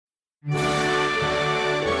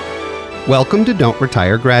Welcome to Don't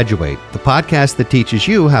Retire, Graduate, the podcast that teaches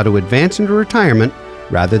you how to advance into retirement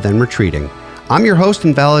rather than retreating. I'm your host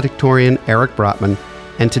and valedictorian, Eric Brotman,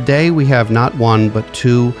 and today we have not one but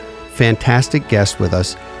two fantastic guests with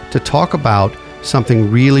us to talk about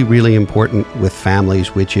something really, really important with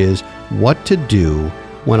families, which is what to do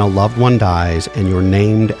when a loved one dies and you're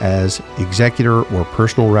named as executor or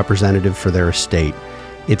personal representative for their estate.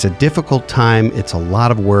 It's a difficult time. It's a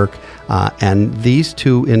lot of work. And these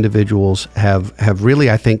two individuals have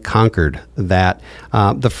really, I think, conquered that.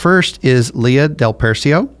 The first is Leah Del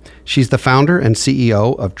Percio. She's the founder and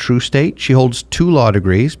CEO of TruState. She holds 2 law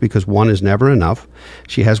degrees because one is never enough.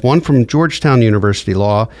 She has one from Georgetown University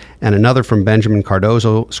Law and another from Benjamin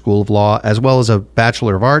Cardozo School of Law, as well as a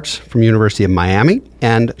Bachelor of Arts from University of Miami.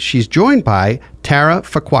 And she's joined by Tara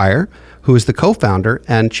Faquire, who is the co-founder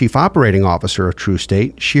and chief operating officer of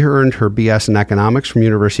TruState. She earned her BS in economics from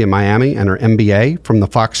University of Miami and her MBA from the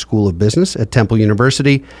Fox School of Business at Temple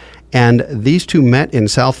University. And these two met in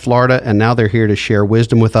South Florida, and now they're here to share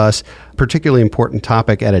wisdom with us, particularly important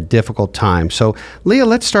topic at a difficult time. So, Leah,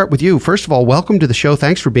 let's start with you. First of all, welcome to the show.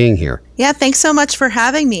 Thanks for being here. Yeah, thanks so much for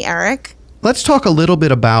having me, Eric. Let's talk a little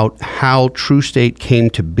bit about how TruState came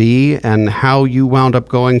to be and how you wound up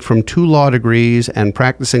going from 2 law degrees and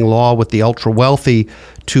practicing law with the ultra wealthy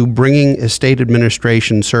to bringing estate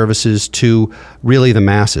administration services to really the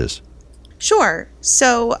masses. Sure.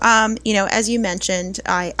 So, as you mentioned,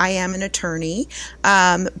 I am an attorney,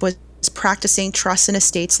 was practicing trust and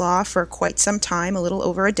estates law for quite some time, a little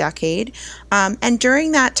over a decade. And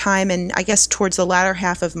during that time, and I guess towards the latter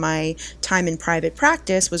half of my time in private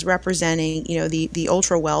practice, was representing, the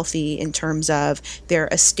ultra wealthy in terms of their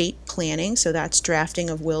estate planning. So that's drafting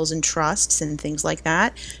of wills and trusts and things like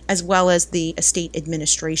that, as well as the estate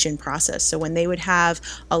administration process. So when they would have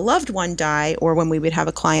a loved one die, or when we would have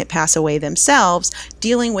a client pass away themselves,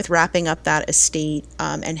 dealing with wrapping up that estate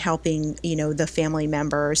and helping, the family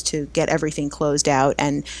members to get everything closed out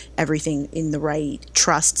and everything in the right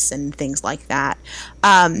trusts and things like that.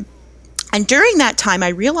 And during that time, I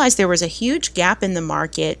realized there was a huge gap in the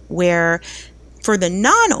market where for the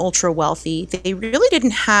non-ultra wealthy, they really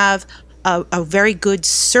didn't have a very good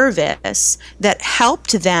service that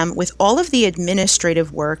helped them with all of the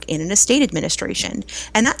administrative work in an estate administration.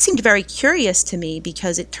 And that seemed very curious to me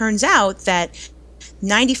because it turns out that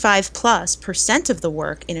 95+% of the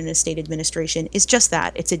work in an estate administration is just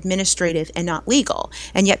that. It's administrative and not legal.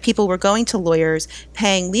 And yet people were going to lawyers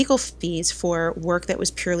paying legal fees for work that was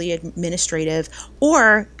purely administrative,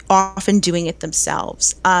 or often doing it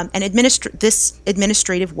themselves. And this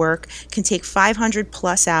administrative work can take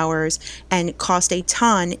 500+ hours and cost a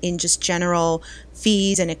ton in just general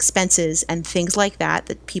fees and expenses and things like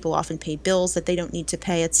that people often pay bills that they don't need to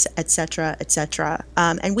pay, et cetera, et cetera.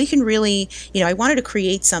 And we can really, I wanted to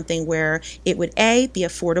create something where it would A, be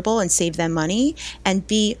affordable and save them money, and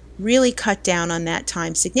B, really cut down on that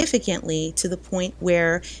time significantly to the point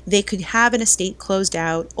where they could have an estate closed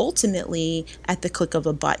out ultimately at the click of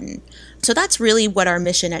a button. So that's really what our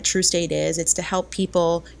mission at TruState is. It's to help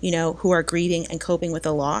people, who are grieving and coping with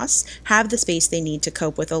a loss, have the space they need to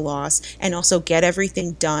cope with a loss, and also get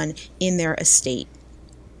everything done in their estate.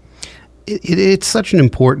 It's such an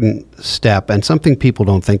important step and something people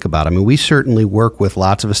don't think about. I mean, we certainly work with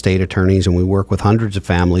lots of estate attorneys and we work with hundreds of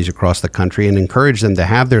families across the country and encourage them to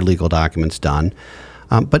have their legal documents done.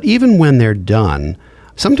 But even when they're done,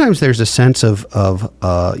 sometimes there's a sense of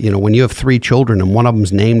when you have 3 children and one of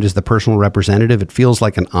them's named as the personal representative, it feels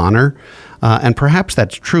like an honor. And perhaps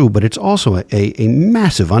that's true, but it's also a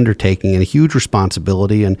massive undertaking and a huge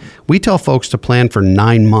responsibility. And we tell folks to plan for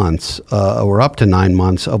 9 months or up to 9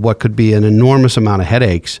 months of what could be an enormous amount of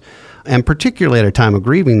headaches. And particularly at a time of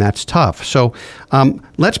grieving, that's tough. So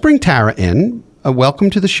let's bring Tara in. Welcome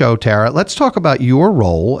to the show, Tara. Let's talk about your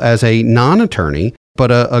role as a non-attorney, but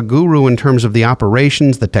a guru in terms of the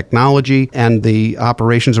operations, the technology, and the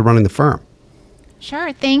operations of running the firm.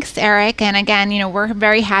 Sure. Thanks, Eric. And again, we're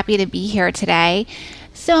very happy to be here today.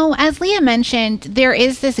 So as Leah mentioned, there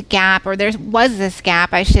was this gap,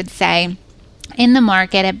 I should say, in the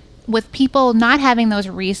market with people not having those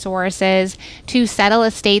resources to settle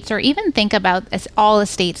estates or even think about all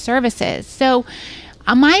estate services. So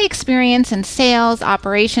my experience in sales,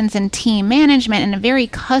 operations, and team management in a very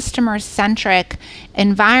customer-centric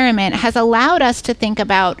environment has allowed us to think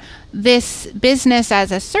about this business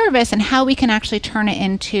as a service and how we can actually turn it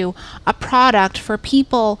into a product for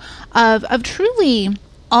people of truly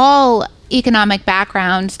all economic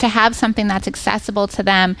backgrounds to have something that's accessible to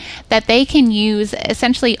them that they can use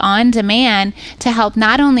essentially on demand to help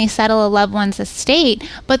not only settle a loved one's estate,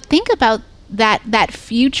 but think about that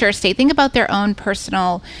future state. Think about their own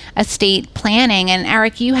personal estate planning. And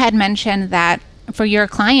Eric, you had mentioned that for your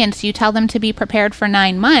clients, you tell them to be prepared for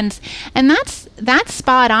 9 months, and that's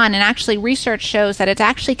spot on. And actually, research shows that it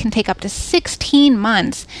actually can take up to 16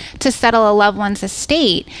 months to settle a loved one's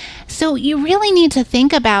estate. So you really need to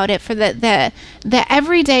think about it for the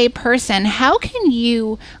everyday person. How can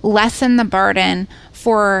you lessen the burden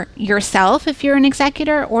for yourself if you're an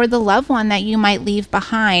executor, or the loved one that you might leave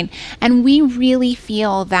behind? And we really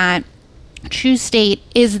feel that TrueState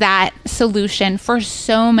is that solution for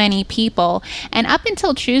so many people. And up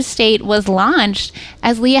until TrueState was launched,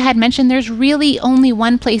 as Leah had mentioned, there's really only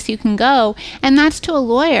one place you can go, and that's to a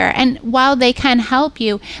lawyer. And while they can help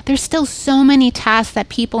you, there's still so many tasks that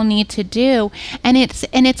people need to do, and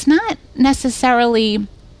it's not necessarily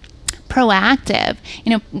proactive.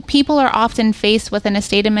 People are often faced with an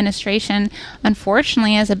estate administration,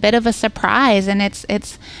 unfortunately, as a bit of a surprise, and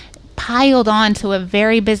it's piled on to a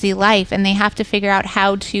very busy life, and they have to figure out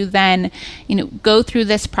how to then, go through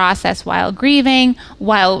this process while grieving,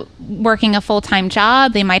 while working a full-time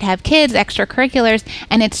job. They might have kids, extracurriculars,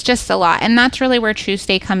 and it's just a lot. And that's really where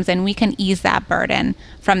TrueState comes in. We can ease that burden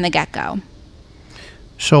from the get-go.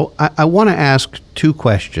 So I want to ask two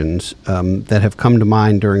questions that have come to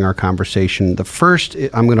mind during our conversation. The first,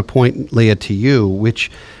 I'm going to point, Leah, to you, which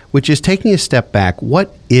is taking a step back.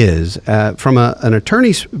 What is, from an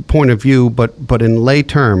attorney's point of view, but in lay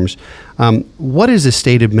terms, what is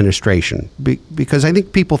estate administration? Because I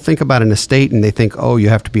think people think about an estate and they think, oh, you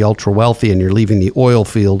have to be ultra wealthy and you're leaving the oil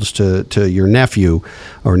fields to your nephew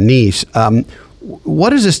or niece.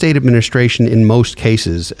 What is estate administration in most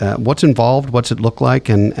cases? What's involved? What's it look like?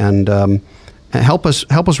 And help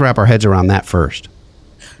us wrap our heads around that first.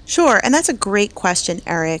 Sure, and that's a great question,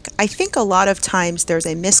 Eric. I think a lot of times there's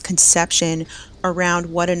a misconception around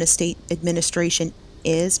what an estate administration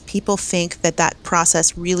is. People think that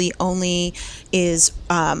process really only is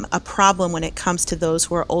a problem when it comes to those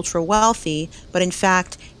who are ultra wealthy, but in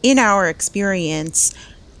fact, in our experience,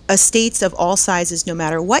 estates of all sizes, no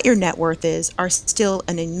matter what your net worth is, are still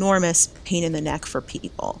an enormous pain in the neck for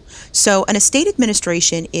people. So an estate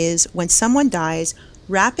administration is when someone dies,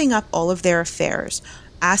 wrapping up all of their affairs,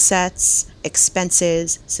 assets,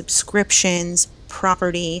 expenses, subscriptions,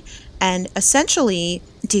 property, and essentially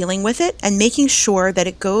dealing with it and making sure that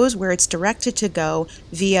it goes where it's directed to go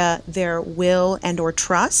via their will and or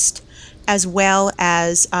trust, as well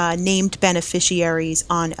as named beneficiaries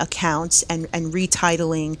on accounts and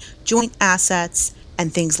retitling joint assets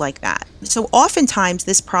and things like that. So oftentimes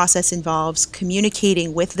this process involves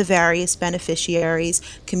communicating with the various beneficiaries,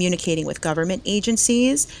 communicating with government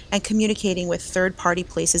agencies, and communicating with third-party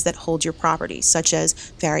places that hold your property, such as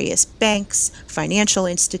various banks, financial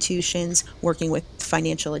institutions, working with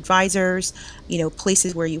financial advisors,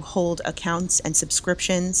 places where you hold accounts and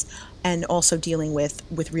subscriptions, and also dealing with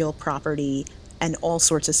real property and all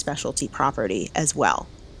sorts of specialty property as well.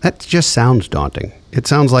 That just sounds daunting. It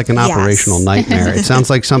sounds like an operational Yes. nightmare. It sounds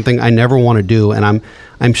like something I never want to do, and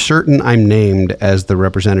I'm certain I'm named as the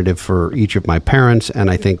representative for each of my parents, and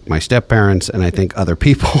I think my step-parents, and I think other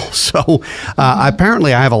people. So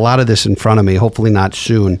apparently I have a lot of this in front of me, hopefully not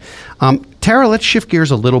soon. Tara, let's shift gears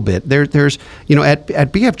a little bit. There's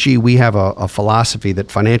at BFG, we have a philosophy that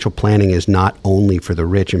financial planning is not only for the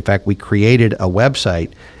rich. In fact, we created a website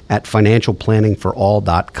at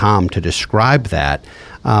financialplanningforall.com to describe that.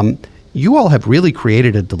 You all have really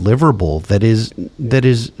created a deliverable that is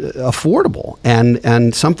affordable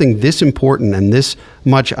and something this important and this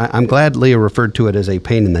much. I'm glad Leah referred to it as a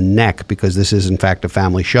pain in the neck, because this is in fact a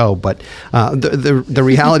family show. But the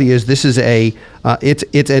reality is this is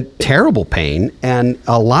it's a terrible pain and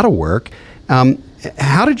a lot of work.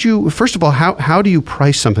 How did you, first of all, how do you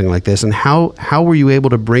price something like this, and how were you able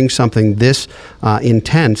to bring something this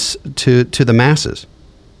intense to the masses?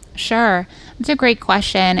 Sure. It's a great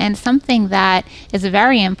question, and something that is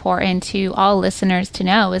very important to all listeners to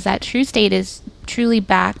know is that TrueState is truly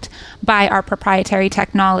backed by our proprietary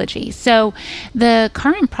technology. So the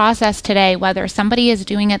current process today, whether somebody is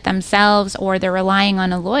doing it themselves or they're relying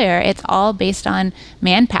on a lawyer, it's all based on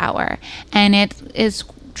manpower, and it is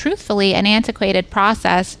truthfully an antiquated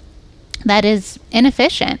process that is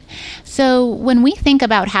inefficient. So when we think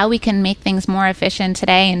about how we can make things more efficient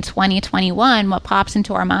today in 2021, what pops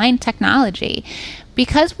into our mind? Technology.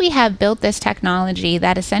 Because we have built this technology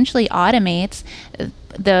that essentially automates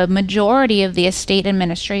the majority of the estate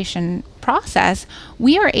administration process,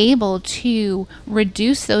 we are able to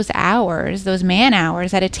reduce those hours, those man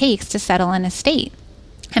hours that it takes to settle an estate.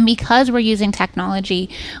 And because we're using technology,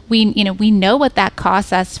 we know what that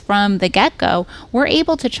costs us from the get-go. We're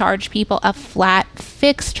able to charge people a flat,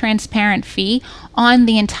 fixed, transparent fee on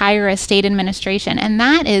the entire estate administration. And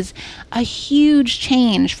that is a huge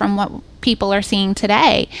change from what people are seeing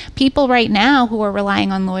today. People right now who are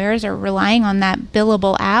relying on lawyers are relying on that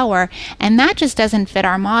billable hour, and that just doesn't fit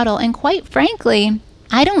our model. And quite frankly,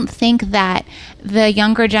 I don't think that the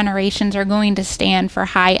younger generations are going to stand for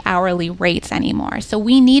high hourly rates anymore. So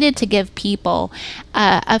we needed to give people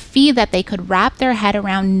a fee that they could wrap their head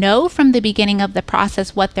around, know from the beginning of the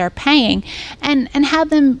process what they're paying, and have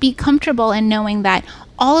them be comfortable in knowing that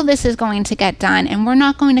all of this is going to get done, and we're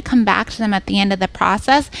not going to come back to them at the end of the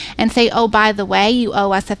process and say, oh, by the way, you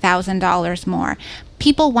owe us $1,000 more.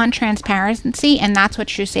 People want transparency, and that's what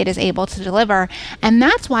TrueState is able to deliver. And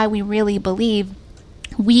that's why we really believe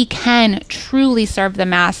we can truly serve the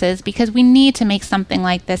masses, because we need to make something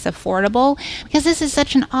like this affordable, because this is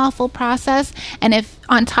such an awful process. And if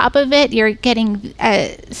on top of it you're getting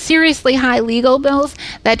seriously high legal bills,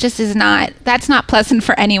 that's not pleasant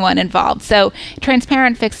for anyone involved. So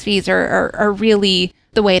transparent fixed fees are really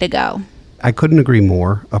the way to go. I couldn't agree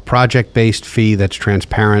more. A project-based fee that's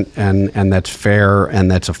transparent and that's fair and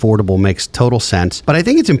that's affordable makes total sense. But I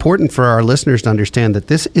think it's important for our listeners to understand that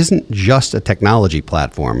this isn't just a technology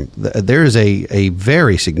platform. There is a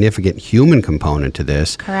very significant human component to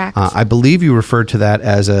this. Correct. I believe you referred to that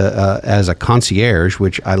as a concierge,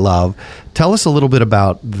 which I love. Tell us a little bit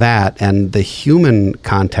about that and the human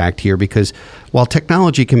contact here, because while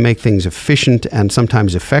technology can make things efficient and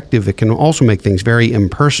sometimes effective, it can also make things very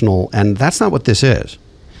impersonal, and that's not what this is.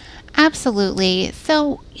 Absolutely.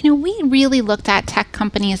 So, we really looked at tech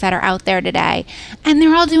companies that are out there today, and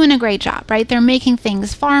they're all doing a great job, right? They're making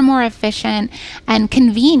things far more efficient and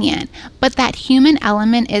convenient, but that human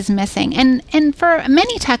element is missing. And for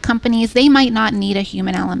many tech companies, they might not need a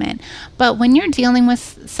human element. But when you're dealing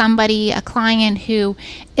with somebody, a client who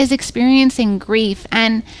is experiencing grief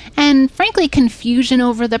and frankly confusion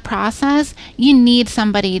over the process, you need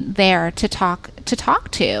somebody there to talk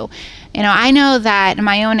to. I know that in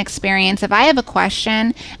my own experience, if I have a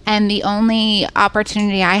question and the only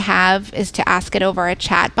opportunity I have is to ask it over a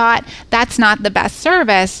chat bot, that's not the best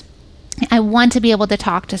service. I want to be able to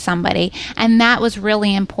talk to somebody, and that was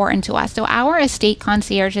really important to us. So our estate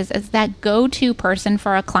concierges is that go-to person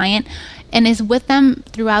for a client and is with them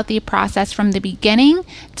throughout the process from the beginning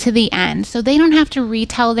to the end. So they don't have to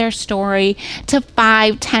retell their story to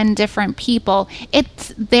 5-10 different people.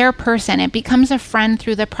 It's their person. It becomes a friend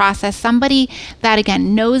through the process. Somebody that,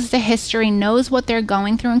 again, knows the history, knows what they're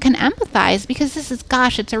going through, and can empathize, because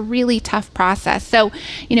it's a really tough process. So,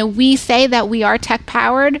 we say that we are tech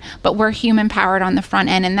powered, but we're human powered on the front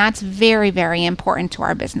end. And that's very, very important to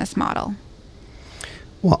our business model.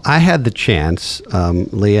 Well, I had the chance,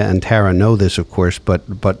 Leah and Tara know this, of course,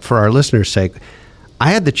 but for our listeners' sake,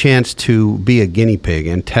 I had the chance to be a guinea pig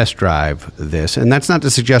and test drive this. And that's not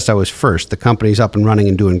to suggest I was first. The company's up and running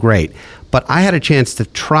and doing great. But I had a chance to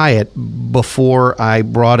try it before I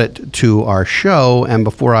brought it to our show and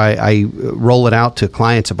before I roll it out to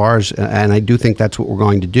clients of ours. And I do think that's what we're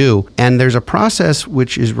going to do. And there's a process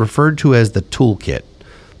which is referred to as the toolkit,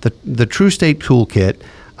 the TrueState toolkit.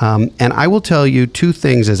 And I will tell you two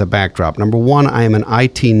things as a backdrop. Number one, I am an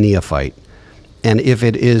IT neophyte. And if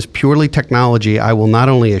it is purely technology, I will not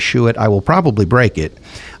only eschew it, I will probably break it.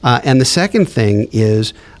 And the second thing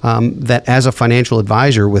is that as a financial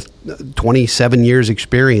advisor with 27 years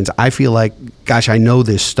experience, I feel like, gosh, I know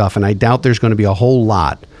this stuff, and I doubt there's going to be a whole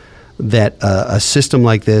lot that a system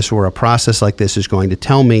like this or a process like this is going to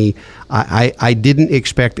tell me. I didn't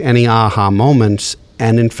expect any aha moments.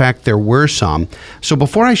 And in fact, there were some. So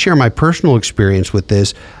before I share my personal experience with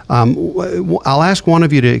this, I'll ask one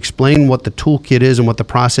of you to explain what the toolkit is and what the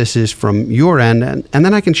process is from your end, and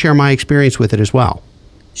then I can share my experience with it as well.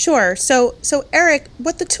 Sure. So Eric,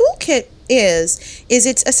 what the toolkit is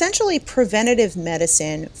it's essentially preventative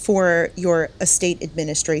medicine for your estate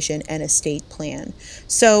administration and estate plan.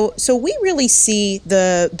 So we really see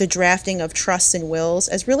the drafting of trusts and wills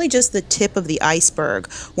as really just the tip of the iceberg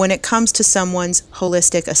when it comes to someone's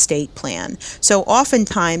holistic estate plan. So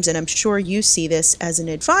oftentimes, and I'm sure you see this as an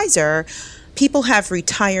advisor, people have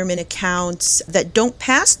retirement accounts that don't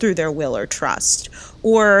pass through their will or trust,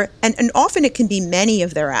 and often it can be many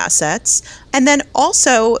of their assets. And then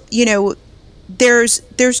also, there's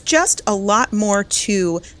just a lot more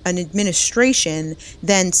to an administration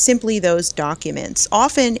than simply those documents.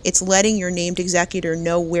 Often it's letting your named executor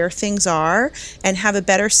know where things are and have a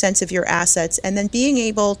better sense of your assets, and then being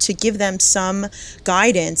able to give them some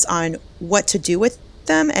guidance on what to do with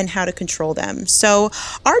them and how to control them. So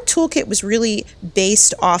our toolkit was really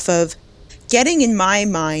based off of getting in my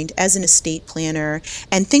mind as an estate planner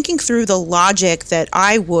and thinking through the logic that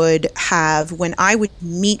I would have when I would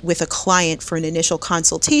meet with a client for an initial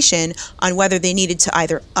consultation on whether they needed to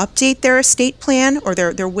either update their estate plan or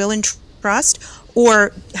their will and trust,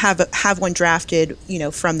 or have one drafted,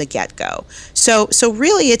 from the get-go. So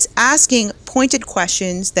really it's asking pointed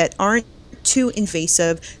questions that aren't too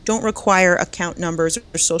invasive, don't require account numbers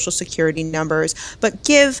or social security numbers, but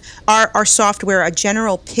give our software a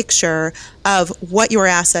general picture of what your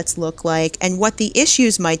assets look like and what the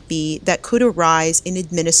issues might be that could arise in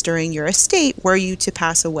administering your estate were you to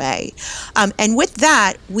pass away. And with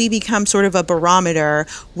that, we become sort of a barometer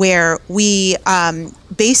where we,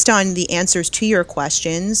 based on the answers to your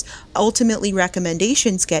questions, ultimately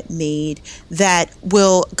recommendations get made that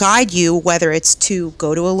will guide you, whether it's to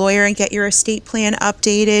go to a lawyer and get your estate plan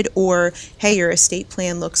updated, or, hey, your estate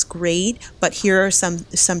plan looks great, but here are some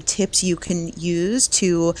tips you can use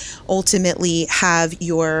to ultimately have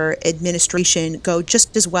your administration go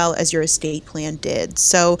just as well as your estate plan did.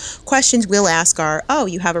 So questions we'll ask are,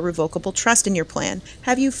 you have a revocable trust in your plan.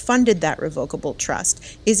 Have you funded that revocable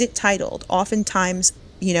trust? Is it titled? Oftentimes,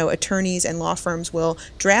 attorneys and law firms will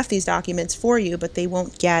draft these documents for you, but they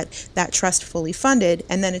won't get that trust fully funded,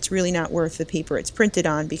 and then it's really not worth the paper it's printed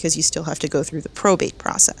on because you still have to go through the probate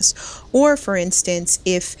process. Or, for instance,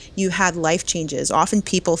 if you had life changes, often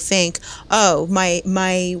people think,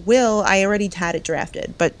 my will, I already had it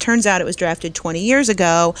drafted, but turns out it was drafted 20 years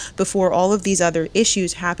ago before all of these other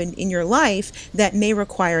issues happened in your life that may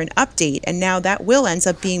require an update, and now that will ends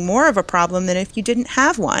up being more of a problem than if you didn't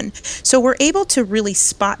have one. So we're able to really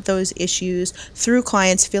spot those issues through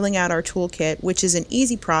clients filling out our toolkit, which is an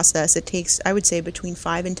easy process. It takes, I would say, between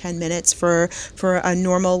 5 and 10 minutes for a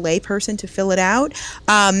normal layperson to fill it out.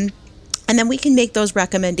 And then we can make those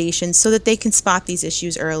recommendations so that they can spot these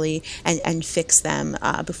issues early and fix them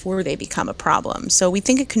before they become a problem. So we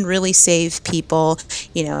think it can really save people,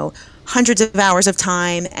 hundreds of hours of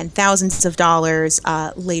time and thousands of dollars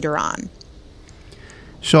later on.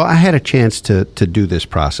 So I had a chance to do this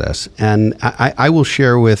process, and I will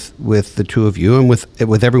share with the two of you and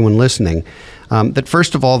with everyone listening that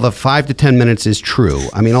first of all, the 5 to 10 minutes is true.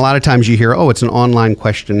 I mean, a lot of times you hear, it's an online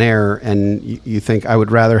questionnaire, and you think I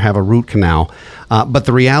would rather have a root canal. But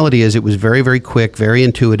the reality is it was very, very quick, very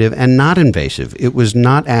intuitive, and not invasive. It was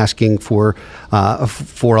not asking for a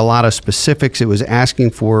lot of specifics. It was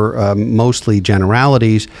asking for mostly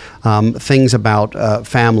generalities, things about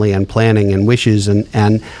family and planning and wishes.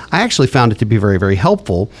 And I actually found it to be very, very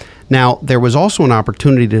helpful. Now, there was also an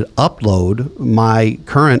opportunity to upload my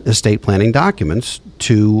current estate planning documents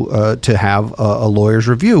to have a lawyer's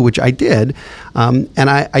review, which I did. And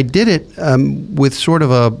I did it with sort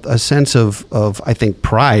of a sense of, I think,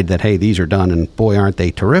 pride that, hey, these are done, and boy, aren't they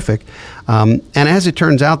terrific. And as it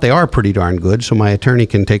turns out, they are pretty darn good, so my attorney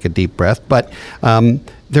can take a deep breath. But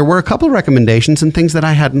there were a couple of recommendations and things that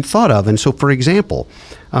I hadn't thought of. And so, for example,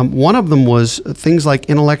 one of them was things like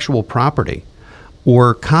intellectual property,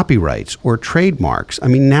 or copyrights, or trademarks. I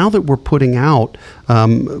mean, now that we're putting out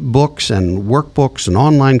books and workbooks and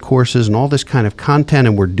online courses and all this kind of content,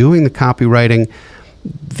 and we're doing the copywriting,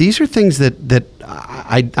 these are things that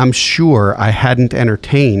I'm sure I hadn't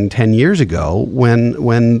entertained 10 years ago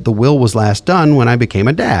when the will was last done, when I became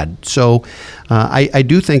a dad. So I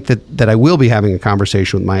do think that I will be having a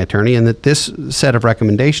conversation with my attorney, and that this set of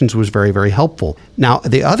recommendations was very, very helpful. Now,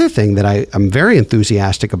 the other thing that I'm very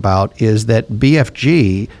enthusiastic about is that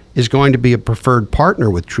BFG is going to be a preferred partner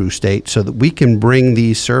with TrueState so that we can bring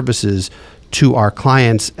these services to our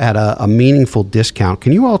clients at a meaningful discount.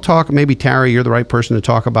 Can you all talk, maybe Tara, you're the right person to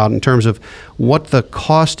talk about in terms of what the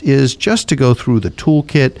cost is just to go through the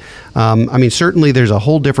toolkit? I mean, certainly there's a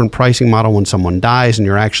whole different pricing model when someone dies and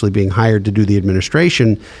you're actually being hired to do the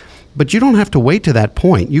administration, but you don't have to wait to that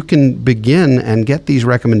point. You can begin and get these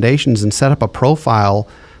recommendations and set up a profile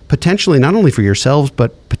potentially not only for yourselves,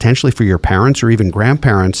 but potentially for your parents or even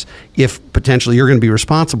grandparents, if potentially you're going to be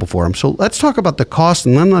responsible for them. So let's talk about the cost,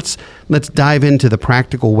 and then let's dive into the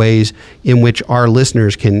practical ways in which our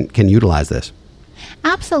listeners can utilize this.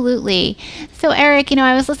 Absolutely. So, Eric,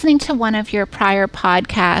 I was listening to one of your prior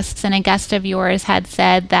podcasts, and a guest of yours had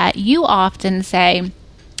said that you often say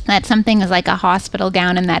that something is like a hospital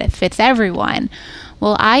gown and that it fits everyone.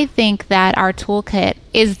 Well, I think that our toolkit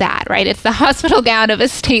is that, right? It's the hospital gown of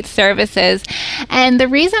estate services. And the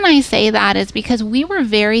reason I say that is because we were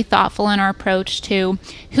very thoughtful in our approach to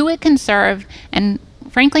who it can serve and,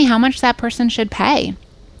 frankly, how much that person should pay.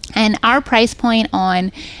 And our price point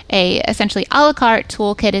on a essentially a la carte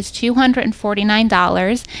toolkit is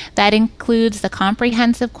 $249. That includes the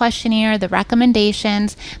comprehensive questionnaire, the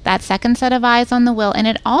recommendations, that second set of eyes on the will, and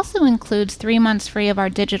it also includes 3 months free of our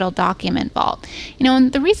digital document vault.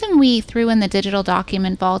 And the reason we threw in the digital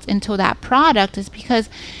document vault into that product is because,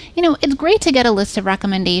 it's great to get a list of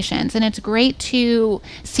recommendations, and it's great to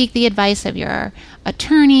seek the advice of your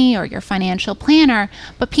attorney or your financial planner,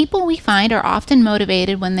 but people we find are often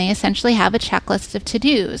motivated when they essentially have a checklist of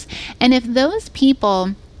to-dos. And if those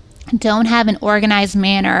people don't have an organized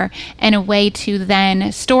manner and a way to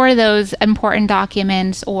then store those important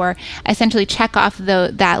documents or essentially check off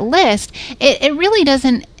that list, it really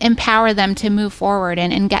doesn't empower them to move forward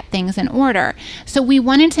and get things in order. So we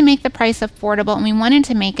wanted to make the price affordable, and we wanted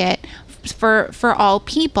to make it for all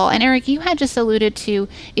people. And Eric, you had just alluded to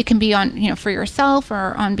it can be on, for yourself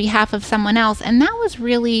or on behalf of someone else. And that was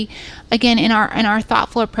really, again, in our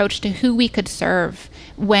thoughtful approach to who we could serve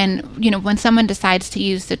when someone decides to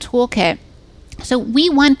use the toolkit. So we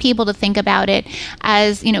want people to think about it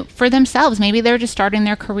as, for themselves. Maybe they're just starting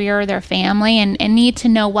their career or their family and need to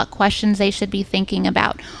know what questions they should be thinking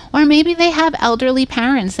about. Or maybe they have elderly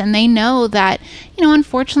parents and they know that,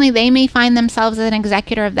 unfortunately, they may find themselves as an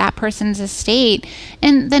executor of that person's estate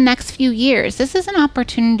in the next few years. This is an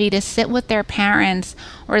opportunity to sit with their parents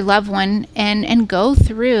or loved one and go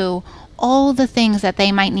through all the things that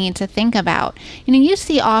they might need to think about. You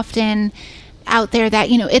see often out there that,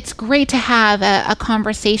 it's great to have a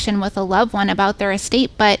conversation with a loved one about their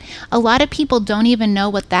estate, but a lot of people don't even know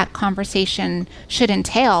what that conversation should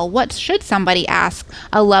entail. What should somebody ask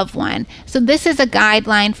a loved one? So this is a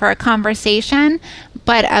guideline for a conversation,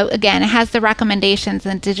 but again, it has the recommendations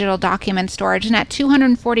and digital document storage. And at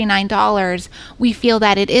 $249, we feel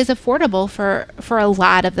that it is affordable for a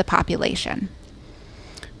lot of the population.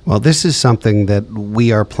 Well, this is something that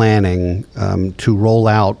we are planning to roll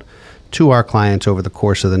out to our clients over the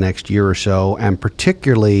course of the next year or so, and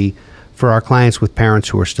particularly for our clients with parents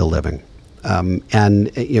who are still living.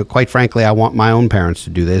 And quite frankly, I want my own parents to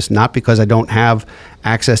do this, not because I don't have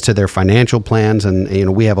access to their financial plans,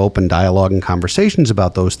 and we have open dialogue and conversations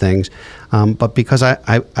about those things, but because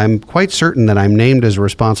I'm quite certain that I'm named as a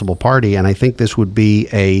responsible party, and I think this would be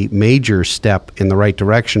a major step in the right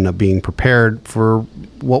direction of being prepared for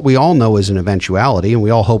what we all know is an eventuality, and we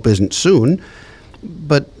all hope isn't soon.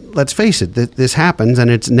 But let's face it, this happens,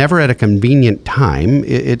 and it's never at a convenient time.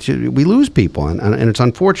 We lose people, and it's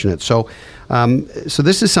unfortunate. So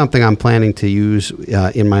this is something I'm planning to use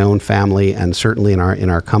in my own family, and certainly in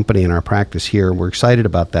our company, in our practice here. We're excited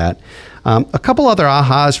about that. A couple other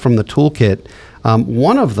ahas from the toolkit.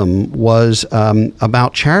 One of them was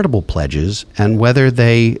about charitable pledges and whether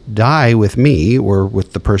they die with me or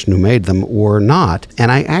with the person who made them or not.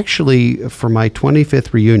 And I actually, for my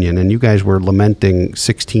 25th reunion, and you guys were lamenting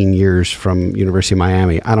 16 years from University of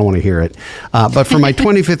Miami. I don't want to hear it. But for my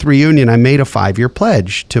 25th reunion, I made a 5-year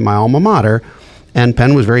pledge to my alma mater. And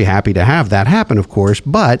Penn was very happy to have that happen, of course,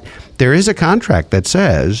 but there is a contract that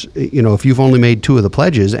says, if you've only made 2 of the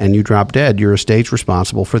pledges and you drop dead, your estate's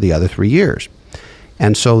responsible for the other 3 years.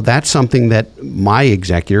 And so that's something that my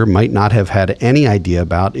executor might not have had any idea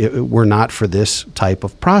about if it were not for this type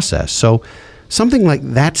of process. So something like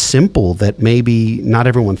that simple that maybe not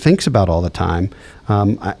everyone thinks about all the time,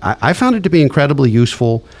 I found it to be incredibly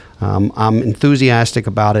useful. I'm enthusiastic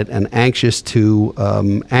about it and anxious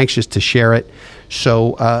to share it.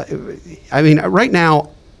 So, right now,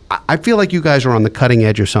 I feel like you guys are on the cutting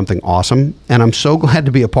edge of something awesome, and I'm so glad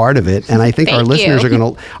to be a part of it. And I think our listeners are going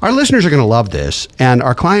to love this, and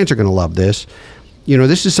our clients are going to love this.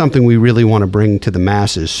 This is something we really want to bring to the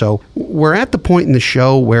masses. So we're at the point in the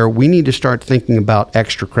show where we need to start thinking about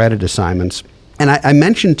extra credit assignments. And I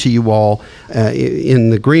mentioned to you all in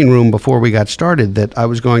the green room before we got started that I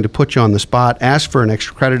was going to put you on the spot, ask for an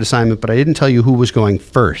extra credit assignment, but I didn't tell you who was going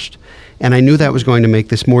first. And I knew that was going to make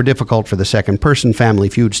this more difficult for the second person, Family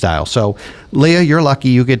Feud style. So, Leah, you're lucky.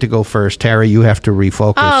 You get to go first. Terry, you have to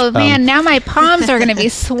refocus. Oh, man, now my palms are going to be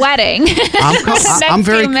sweating I'm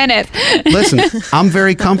very, few minutes. Listen, I'm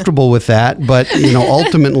very comfortable with that. But,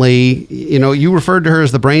 ultimately, you referred to her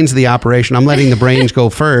as the brains of the operation. I'm letting the brains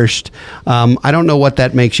go first. I don't know what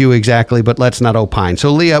that makes you exactly, but let's not opine.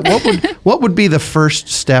 So, Leah, what would be the first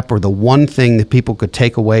step or the one thing that people could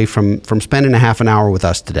take away from spending a half an hour with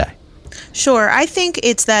us today? Sure. I think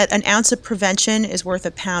it's that an ounce of prevention is worth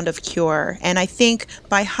a pound of cure. And I think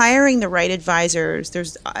by hiring the right advisors,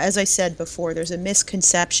 there's, as I said before, there's a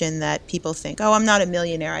misconception that people think, I'm not a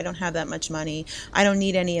millionaire. I don't have that much money. I don't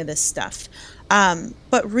need any of this stuff.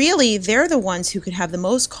 But really, they're the ones who could have the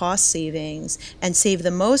most cost savings and save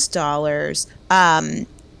the most dollars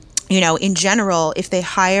in general, if they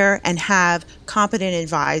hire and have competent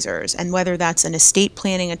advisors, and whether that's an estate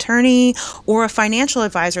planning attorney or a financial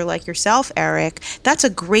advisor like yourself, Eric, that's a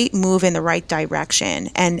great move in the right direction.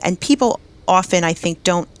 And people often, I think,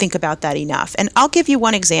 don't think about that enough. And I'll give you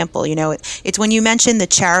one example. It's when you mentioned the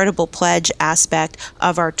charitable pledge aspect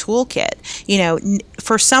of our toolkit.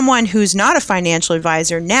 For someone who's not a financial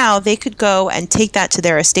advisor now, they could go and take that to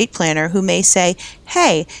their estate planner, who may say,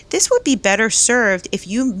 hey, this would be better served if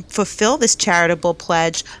you fulfill this charitable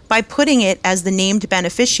pledge by putting it as the named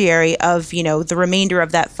beneficiary of, the remainder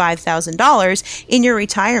of that $5,000 in your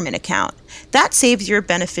retirement account. That saves your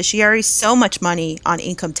beneficiary so much money on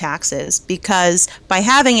income taxes, because by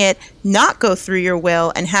having it not go through your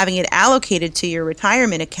will and having it allocated to your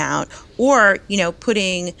retirement account, or,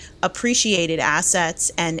 putting appreciated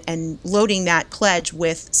assets and loading that pledge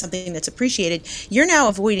with something that's appreciated, you're now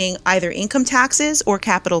avoiding either income taxes or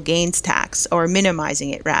capital gains tax, or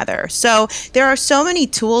minimizing it rather. So there are so many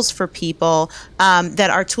tools for people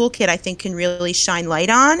that our toolkit, I think, can really shine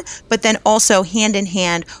light on, but then also hand in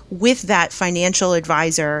hand with that financial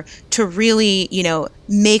advisor to really,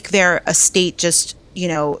 make their estate just,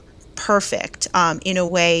 perfect in a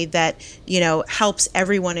way that, helps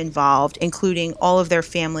everyone involved, including all of their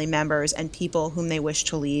family members and people whom they wish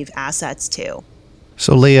to leave assets to.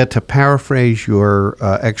 So, Leah, to paraphrase your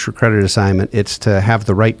extra credit assignment, it's to have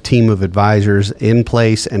the right team of advisors in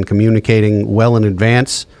place and communicating well in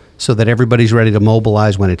advance so that everybody's ready to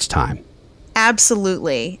mobilize when it's time.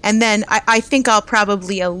 Absolutely. And then I think I'll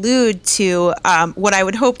probably allude to what I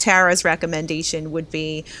would hope Tara's recommendation would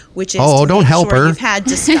be, which is don't help her. You've had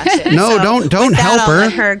discussion. No, so don't help I'll her.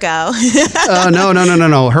 Let her go.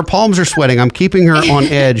 No. Her palms are sweating. I'm keeping her on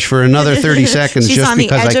edge for another 30 seconds She's just on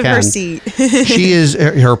because the edge I of can. her seat. She is.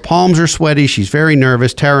 Her palms are sweaty. She's very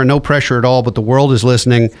nervous. Tara, no pressure at all, but the world is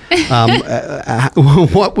listening.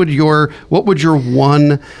 What would your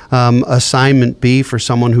one assignment be for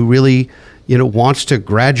someone who really wants to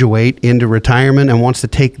graduate into retirement and wants to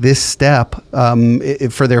take this step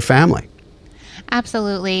for their family?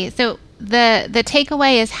 Absolutely. So the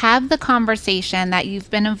takeaway is have the conversation that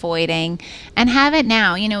you've been avoiding, and have it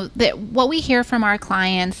now. What we hear from our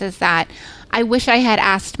clients is that, I wish I had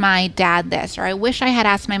asked my dad this, or I wish I had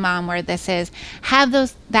asked my mom where this is. Have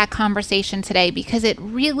that conversation today, because it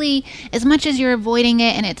really, as much as you're avoiding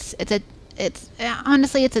it, and it's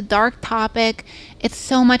honestly, it's a dark topic, it's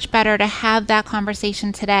so much better to have that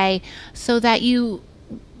conversation today, so that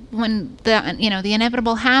when the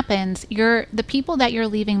inevitable happens, the people that you're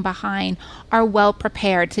leaving behind are well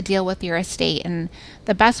prepared to deal with your estate. And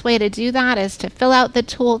the best way to do that is to fill out the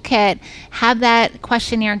toolkit, have that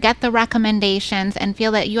questionnaire, get the recommendations, and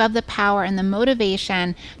feel that you have the power and the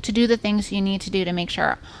motivation to do the things you need to do to make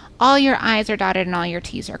sure all your I's are dotted and all your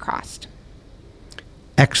T's are crossed.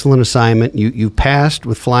 Excellent assignment. You passed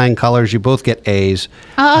with flying colors. You both get A's.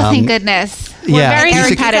 Oh, thank goodness. We're very Eric,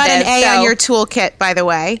 competitive. you got an A on your toolkit, by the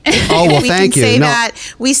way. Oh, well, thank you. We can say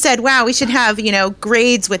that. We said, wow, we should have,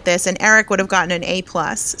 grades with this, and Eric would have gotten an A+.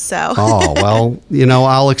 So. Oh, well,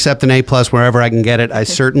 I'll accept an A+ wherever I can get it. I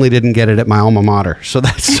certainly didn't get it at my alma mater, so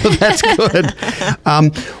that's good.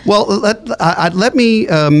 Let me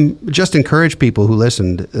just encourage people who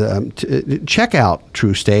listened to check out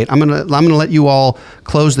TrueState. I'm gonna let you all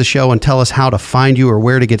close the show and tell us how to find you or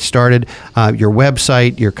where to get started, your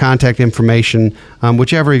website, your contact information,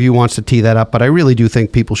 whichever of you wants to tee that up. But I really do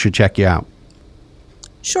think people should check you out.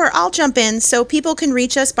 Sure, I'll jump in. So people can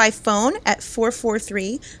reach us by phone at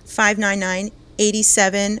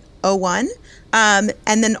 443-599-8701. And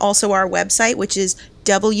then also our website, which is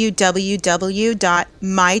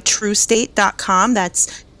www.mytruestate.com.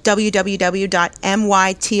 That's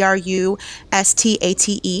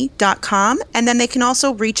www.mytrustate.com. And then they can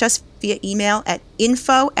also reach us via email at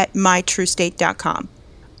info@mytruestate.com.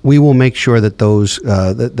 We will make sure that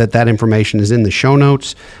that information is in the show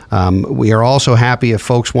notes. We are also happy if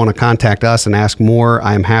folks want to contact us and ask more.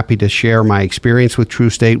 I'm happy to share my experience with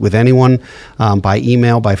TrueState with anyone, by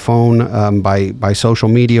email, by phone, by social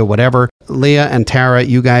media, whatever. Leah and Tara,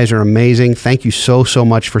 you guys are amazing. Thank you so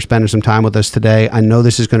much for spending some time with us today. I know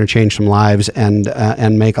this is going to change some lives and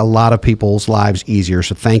make a lot of people's lives easier.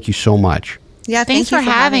 So thank you so much. Yeah, thanks for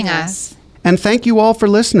having us. And thank you all for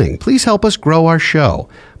listening. Please help us grow our show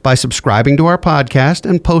by subscribing to our podcast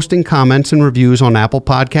and posting comments and reviews on Apple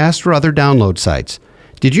Podcasts or other download sites.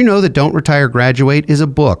 Did you know that Don't Retire, Graduate is a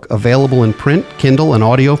book available in print, Kindle, and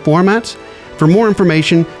audio formats? For more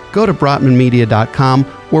information, go to brotmanmedia.com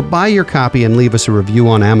or buy your copy and leave us a review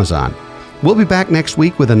on Amazon. We'll be back next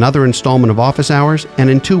week with another installment of Office Hours, and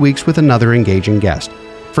in 2 weeks with another engaging guest.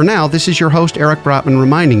 For now, this is your host, Eric Brotman,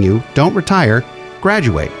 reminding you, don't retire,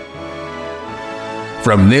 graduate.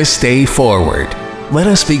 From this day forward, let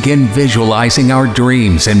us begin visualizing our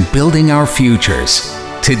dreams and building our futures.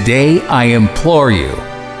 Today, I implore you,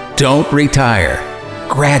 don't retire.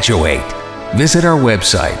 Graduate. Visit our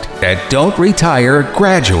website at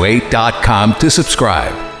don'tretiregraduate.com to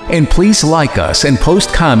subscribe. And please like us and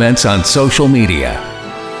post comments on social media.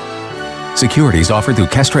 Securities offered through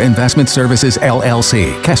Kestra Investment Services,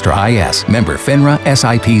 LLC, Kestra IS, member FINRA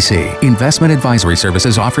SIPC. Investment advisory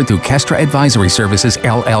services offered through Kestra Advisory Services,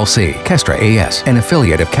 LLC, Kestra AS, an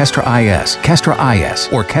affiliate of Kestra IS. Kestra IS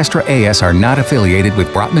or Kestra AS are not affiliated with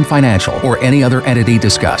Brotman Financial or any other entity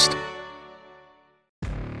discussed.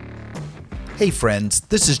 Hey friends,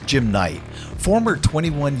 this is Jim Knight, former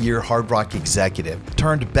 21-year Hard Rock executive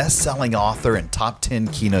turned best-selling author and top 10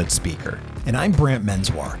 keynote speaker. And I'm Brant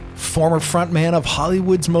Menswar, former frontman of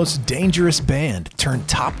Hollywood's Most Dangerous Band turned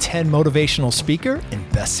top 10 motivational speaker and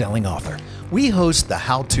best-selling author. We host the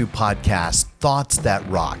how-to podcast Thoughts That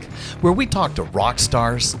Rock, where we talk to rock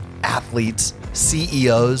stars, athletes,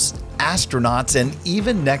 CEOs, astronauts, and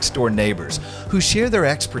even next-door neighbors who share their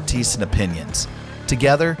expertise and opinions.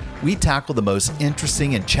 Together, we tackle the most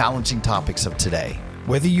interesting and challenging topics of today.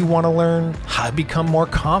 Whether you want to learn how to become more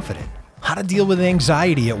confident, how to deal with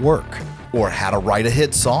anxiety at work, or how to write a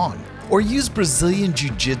hit song, or use Brazilian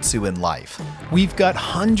Jiu-Jitsu in life, we've got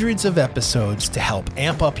hundreds of episodes to help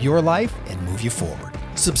amp up your life and move you forward.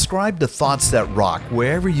 Subscribe to Thoughts That Rock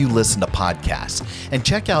wherever you listen to podcasts, and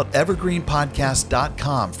check out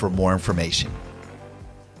evergreenpodcast.com for more information.